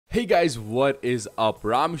Hey guys, what is up?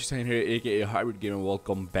 Ramesh here, aka Hybrid Gamer.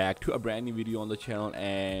 Welcome back to a brand new video on the channel.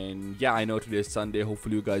 And yeah, I know today is Sunday.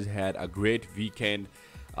 Hopefully you guys had a great weekend.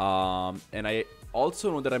 And I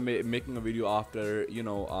also know that I'm making a video after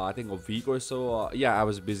I think a week or so. Yeah, I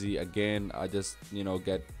was busy again. I just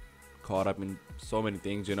get caught up in so many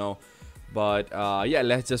things. But yeah,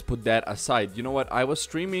 let's just put that aside. You know what? I was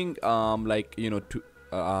streaming I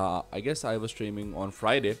guess I was streaming on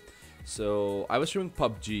Friday. So I was streaming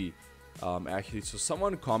PUBG actually. So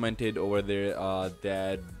someone commented over there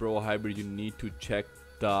that bro Hybrid, you need to check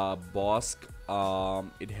the BOSK.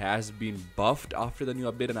 It has been buffed after the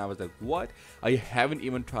new update, and I was like, what? I haven't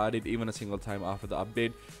even tried it even a single time after the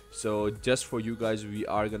update. So just for you guys, we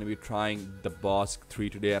are gonna be trying the BOSK 3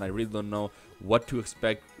 today, and I really don't know what to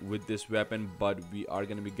expect with this weapon, but we are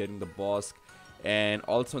gonna be getting the BOSK. And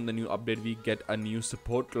also in the new update we get a new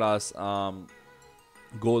support class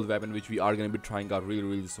gold weapon, which we are going to be trying out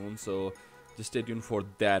really soon, so just stay tuned for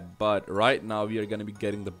that. But right now we are going to be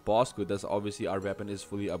getting the BOSK with us. Obviously our weapon is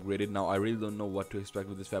fully upgraded now. I really don't know what to expect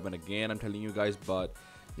with this weapon, again I'm telling you guys, but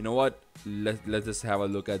you know what, let's just have a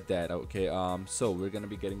look at that. Okay, so we're going to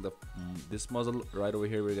be getting this muzzle right over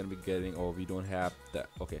here. We're going to be getting, oh, we don't have that.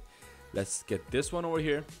 Okay, let's get this one over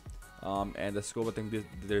here. And the scope, I think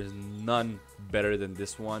there's none better than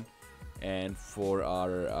this one. And for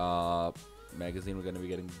our magazine, we're going to be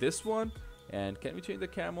getting this one. And can we change the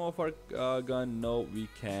camo of our gun? No, we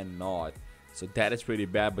cannot. So that is pretty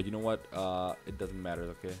bad, but you know what, it doesn't matter.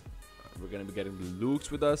 Okay, we're going to be getting the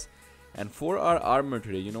looks with us. And for our armor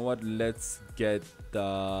today, you know what, let's get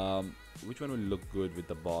the which one will look good with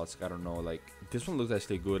the BOSK? I don't know, like this one looks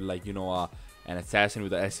actually good, like an assassin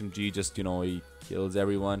with the SMG, just he kills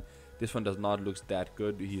everyone. This one does not look that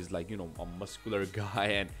good. He's like a muscular guy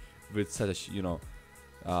and with such a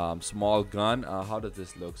small gun. How does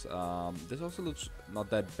this looks? This also looks not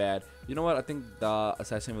that bad. You know what, I think the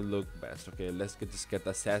assassin will look best. Okay, let's just get the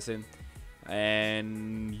assassin.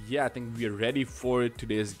 And yeah, I think we are ready for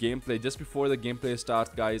today's gameplay. Just before the gameplay starts,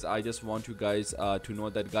 guys, I just want you guys to know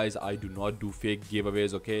that, guys, I do not do fake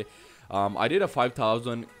giveaways. Okay, I did a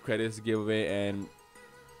 5,000 credits giveaway, and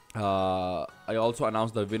I also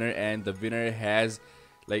announced the winner, and the winner has,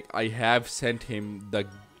 like, I have sent him the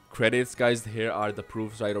credits, guys. Here are the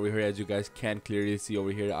proofs right over here, as you guys can clearly see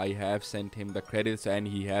over here. I have sent him the credits and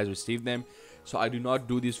he has received them. So I do not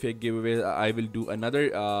do these fake giveaways. I will do another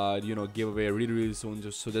giveaway really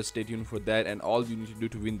soon, so just stay tuned for that. And all you need to do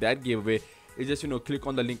to win that giveaway is just click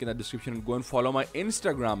on the link in the description and go and follow my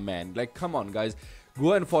Instagram, man. Like, come on, guys,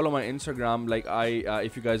 go and follow my Instagram. Like,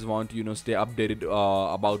 if you guys want to stay updated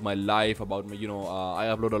about my life, about my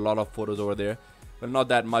I upload a lot of photos over there. Well, not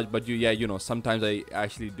that much, but sometimes I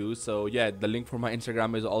actually do. So yeah, the link for my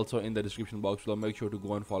Instagram is also in the description box below. Make sure to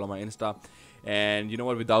go and follow my Insta. And you know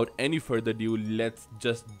what, without any further ado, let's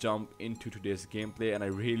just jump into today's gameplay. And I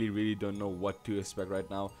really don't know what to expect right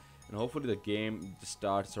now, and hopefully the game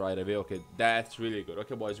starts right away. Okay, that's really good.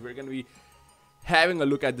 Okay, boys, we're gonna be having a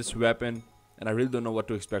look at this weapon, and I really don't know what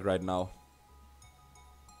to expect right now.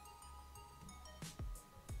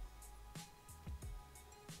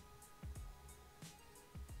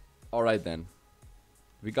 Alright then,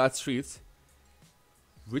 we got streets,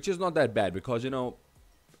 which is not that bad, because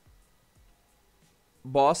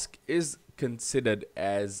BOSK is considered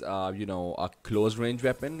as a close range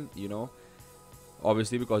weapon,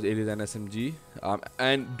 obviously, because it is an SMG.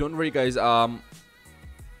 And don't worry, guys,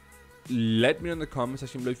 let me know in the comment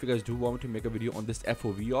section below if you guys do want me to make a video on this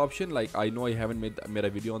FOV option. Like, I know I haven't made a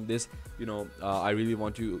video on this. I really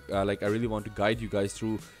want to guide you guys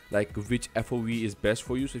through like which FOV is best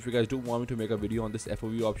for you. So if you guys do want me to make a video on this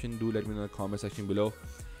FOV option, do let me know in the comment section below.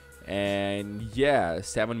 And yeah,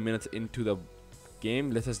 7 minutes into the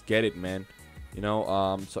game, let's just get it, man.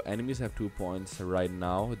 So enemies have 2 points right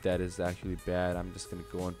now. That is actually bad. I'm just gonna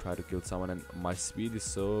go and try to kill someone, and my speed is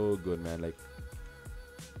so good, man. Like,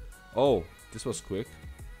 oh, this was quick.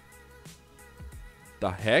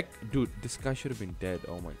 The heck, dude, this guy should have been dead.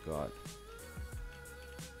 Oh my god,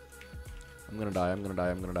 I'm gonna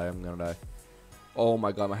die. Oh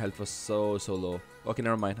my god, my health was so low. Okay,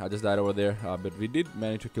 never mind, I just died over there. But we did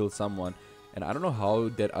manage to kill someone, and I don't know how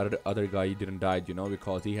that other guy didn't die,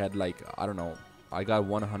 because he had, like, I don't know, I got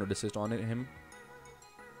 100 assist on him.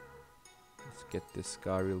 Let's get this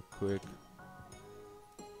guy real quick.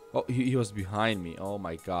 Oh, he was behind me. Oh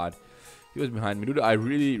my god, he was behind me, dude. I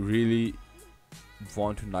really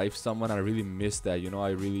want to knife someone. I really miss that. I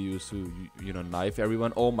really used to knife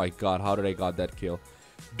everyone. Oh my god, how did I got that kill?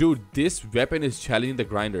 Dude, this weapon is challenging the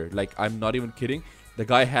grinder. Like, I'm not even kidding. The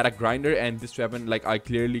guy had a grinder, and this weapon, like, I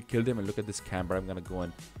clearly killed him. And look at this camper. I'm gonna go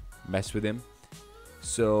and mess with him.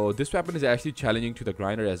 So this weapon is actually challenging to the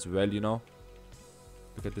grinder as well, you know.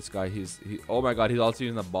 Look at this guy. Oh my god, he's also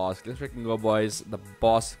using the BOSK. Let's freaking go, boys. The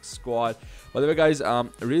BOSK squad. By the way, guys,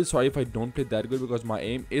 really sorry if I don't play that good because my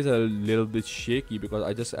aim is a little bit shaky because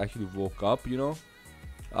I just actually woke up, you know.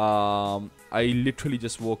 I literally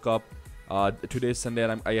just woke up. Today's Sunday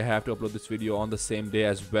and I have to upload this video on the same day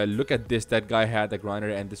as well. Look at this. That guy had the grinder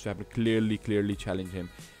and this weapon clearly challenged him.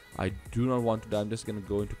 I do not want to die. I'm just gonna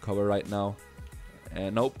go into cover right now.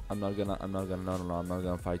 And nope, I'm not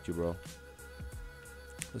gonna fight you, bro.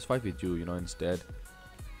 Let's fight with you, you know, instead.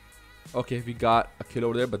 Okay, we got a kill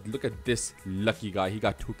over there, but look at this lucky guy. He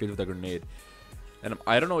got 2 kills with a grenade. And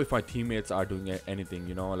I don't know if my teammates are doing anything,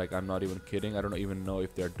 you know, like I'm not even kidding. I don't even know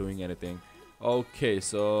if they're doing anything. Okay,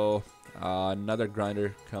 so another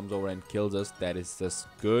grinder comes over and kills us. That is just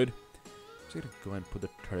good. I'm just gonna go and put the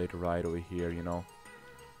turret right over here, you know.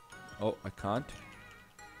 Oh, I can't.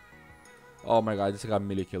 Oh my god, I just got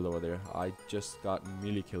melee killed over there. I just got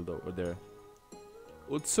melee killed over there.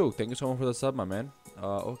 Utsuk, thank you so much for the sub, my man.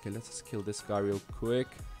 Okay, let's just kill this guy real quick.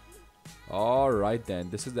 Alright then,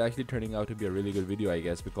 this is actually turning out to be a really good video, I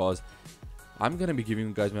guess, because I'm gonna be giving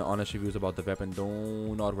you guys my honest reviews about the weapon.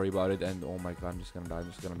 Do not worry about it. And oh my god, I'm just gonna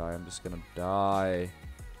die.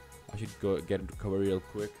 I should go get into cover real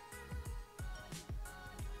quick.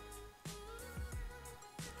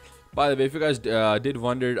 By the way, if you guys did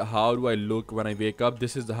wonder how do I look when I wake up,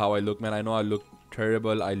 this is how I look, man. I know I look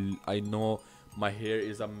terrible. I know my hair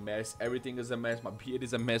is a mess, everything is a mess, my beard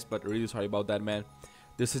is a mess, but really sorry about that, man.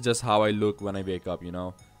 This is just how I look when I wake up, you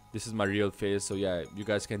know. This is my real face, so yeah, you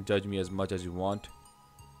guys can judge me as much as you want.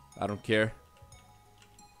 I don't care.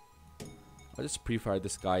 I'll just pre-fire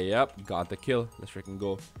this guy. Yep, got the kill. Let's freaking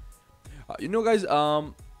go. You know, guys,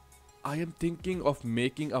 I am thinking of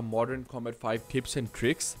making a Modern Combat 5 tips and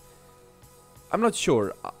tricks. I'm not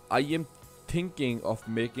sure. I am thinking of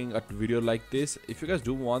making a video like this. If you guys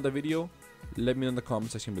do want the video, let me know in the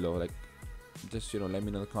comment section below. Like, just, you know, let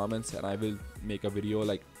me know in the comments and I will make a video.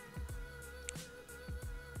 Like,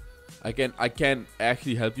 I can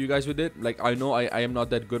actually help you guys with it. Like, I know I am not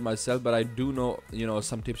that good myself, but I do know, you know,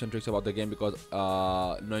 some tips and tricks about the game because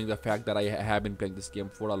knowing the fact that I have been playing this game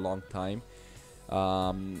for a long time.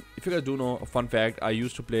 If you guys do know, a fun fact, I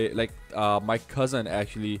used to play, like, my cousin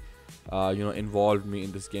actually you know, involved me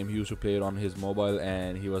in this game. He used to play it on his mobile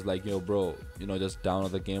and he was like, yo bro, you know, just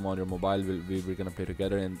download the game on your mobile. We're gonna play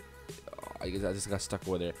together. And I guess I just got stuck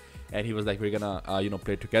over there and he was like, we're gonna you know,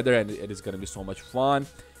 play together and it is gonna be so much fun.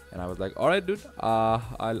 And I was like, all right, dude, I'll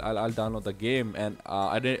download the game. And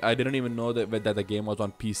I didn't even know that the game was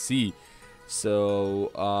on PC.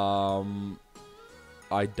 So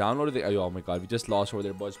I downloaded it. Oh my god, we just lost over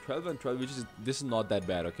there, boys. 12 and 12, this is not that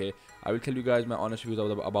bad. Okay, I will tell you guys my honest reviews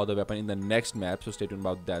about the weapon in the next map, so stay tuned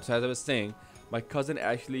about that. So as I was saying, my cousin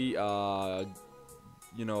actually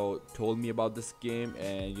you know, told me about this game,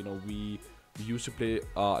 and you know, we used to play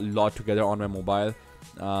a lot together on my mobile,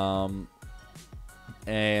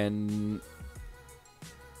 and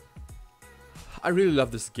I really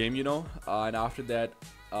love this game, you know. And after that,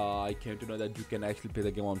 I came to know that you can actually play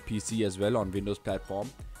the game on PC as well, on Windows platform.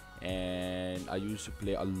 And I used to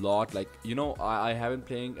play a lot. Like, you know, I haven't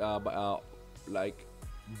playing like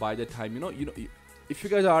by the time, you know, if you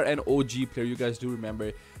guys are an OG player, you guys do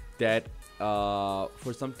remember that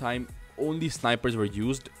for some time only snipers were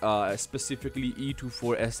used, specifically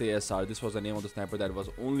E24 SASR. This was the name of the sniper that was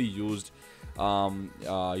only used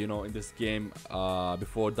you know, in this game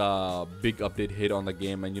before the big update hit on the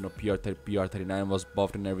game, and you know, PR39 was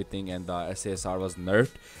buffed and everything, and the SASR was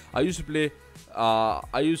nerfed. I used to play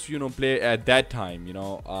you know, play at that time, you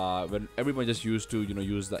know, when everyone just used to, you know,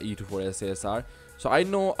 use the E24 SASR. So I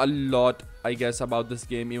know a lot, I guess, about this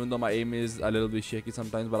game, even though my aim is a little bit shaky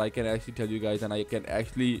sometimes, but I can actually tell you guys and I can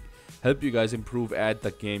actually help you guys improve at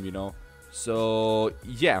the game, you know. So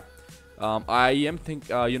yeah, I am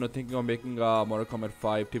you know, thinking of making a Mortal Kombat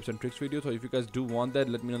 5 tips and tricks video. So if you guys do want that,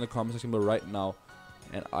 let me know in the comment section below right now,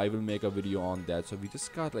 and I will make a video on that. So we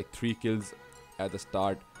just got like 3 kills at the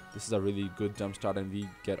start. This is a really good jump start, and we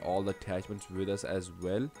get all the attachments with us as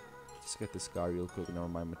well. Just get this guy real quick. Never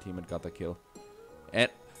mind, my teammate got the kill. And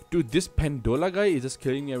dude, this Pendola guy is just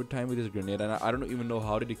killing me every time with his grenade, and I don't even know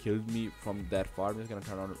how did he kill me from that far. I'm just gonna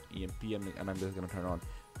turn on EMP and I'm just gonna turn on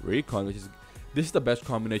recon, which is, this is the best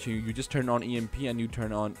combination. You just turn on EMP and you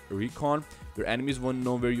turn on recon. Your enemies won't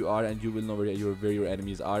know where you are, and you will know where your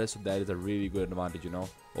enemies are. So that is a really good advantage, you know,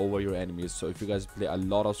 over your enemies. So if you guys play a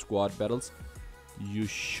lot of squad battles, you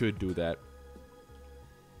should do that.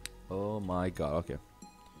 Oh my god. Okay,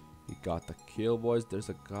 we got the kill, boys. There's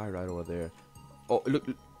a guy right over there. Oh look,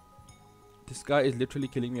 This guy is literally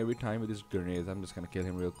killing me every time with his grenades. I'm just gonna kill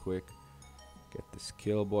him real quick. Get this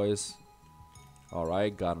kill, boys.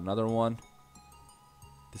 Alright, got another one.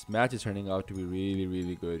 This match is turning out to be really,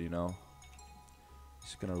 really good, you know.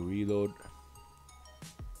 Just gonna reload.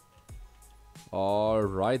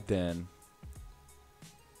 Alright then.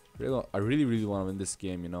 I really, really want to win this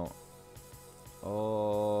game, you know.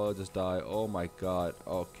 Oh, just die. Oh my god.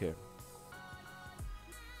 Okay.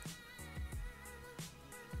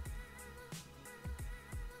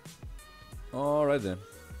 Alright then.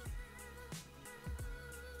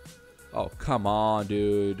 Oh, come on,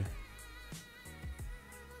 dude.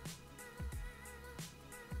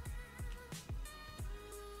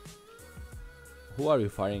 Who are you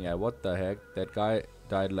firing at? What the heck? That guy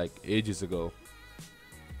died like ages ago.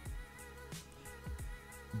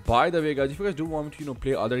 By the way, guys, if you guys do want me to, you know,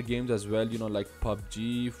 play other games as well, you know, like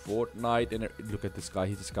PUBG, Fortnite, and look at this guy.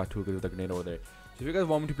 He just got too good with the grenade over there. So if you guys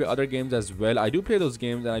want me to play other games as well, I do play those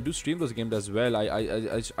games and I do stream those games as well.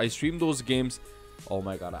 I stream those games. Oh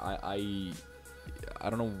my god, I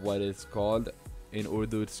don't know what it's called. In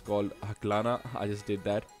Urdu, it's called Haklana. I just did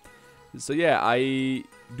that. So yeah, I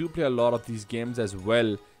do play a lot of these games as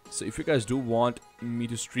well. So if you guys do want me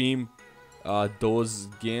to stream those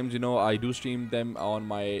games, you know, I do stream them on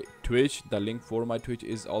my Twitch. The link for my Twitch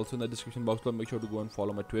is also in the description box below. Make sure to go and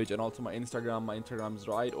follow my Twitch and also my Instagram. My Instagram is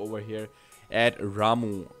right over here at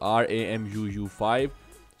Ramu, RAMUU 5.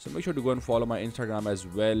 So make sure to go and follow my Instagram as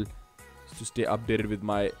well to stay updated with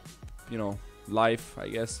my, you know, life, I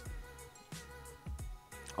guess.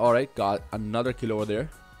 Alright, got another kill over there.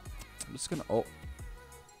 I'm just gonna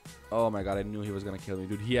oh my god, I knew he was gonna kill me,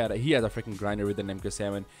 dude. He has a freaking grinder with an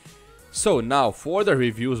MK7. So now for the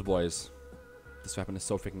reviews, boys. This weapon is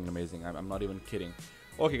so freaking amazing. I'm not even kidding.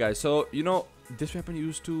 Okay, guys, so you know, this weapon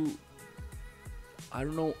used to, I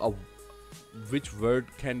don't know which word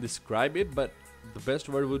can describe it, but the best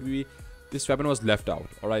word would be this weapon was left out.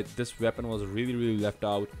 Alright, this weapon was really, really left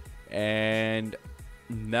out. And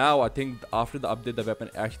now I think after the update, the weapon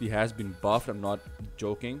actually has been buffed. I'm not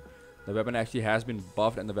joking. The weapon actually has been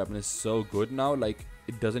buffed and the weapon is so good now. Like,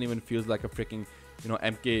 it doesn't even feel like a freaking, you know,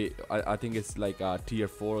 MK. I think it's like a tier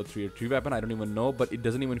 4 or tier 3 weapon. I don't even know, but it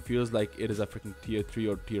doesn't even feels like it is a freaking tier 3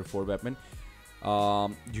 or tier 4 weapon.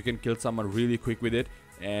 You can kill someone really quick with it,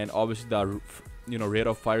 and obviously the, you know, rate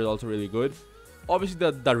of fire is also really good. Obviously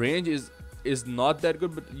the range is not that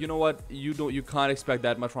good, but you know what, you can't expect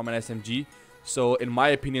that much from an SMG. So in my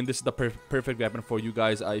opinion, this is the perfect weapon for you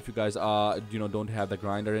guys. If you guys you know, don't have the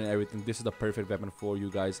grinder and everything, this is the perfect weapon for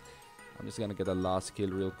you guys. I'm just gonna get the last kill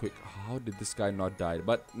real quick. How did this guy not die?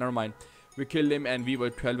 But never mind, we killed him and we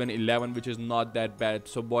were 12 and 11, which is not that bad.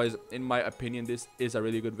 So boys, in my opinion, this is a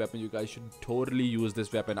really good weapon. You guys should totally use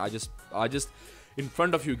this weapon. I just in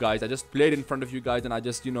front of you guys, I just played in front of you guys, and I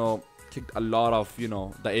just, you know, kicked a lot of, you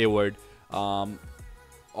know, the A word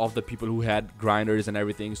of the people who had grinders and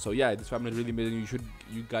everything. So yeah, this weapon is really amazing.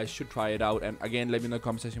 You guys should try it out. And again, let me know in the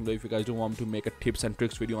comment section below if you guys do want me to make a tips and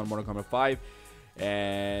tricks video on Modern Combat 5.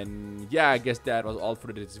 And yeah, I guess that was all for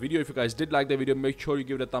today's video. If you guys did like the video, make sure you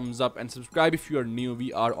give it a thumbs up and subscribe if you are new.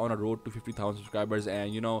 We are on a road to 50,000 subscribers,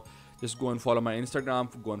 and you know, just go and follow my Instagram,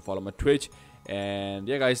 go and follow my Twitch. And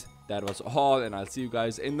yeah guys, that was all, and I'll see you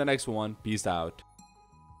guys in the next one. Peace out.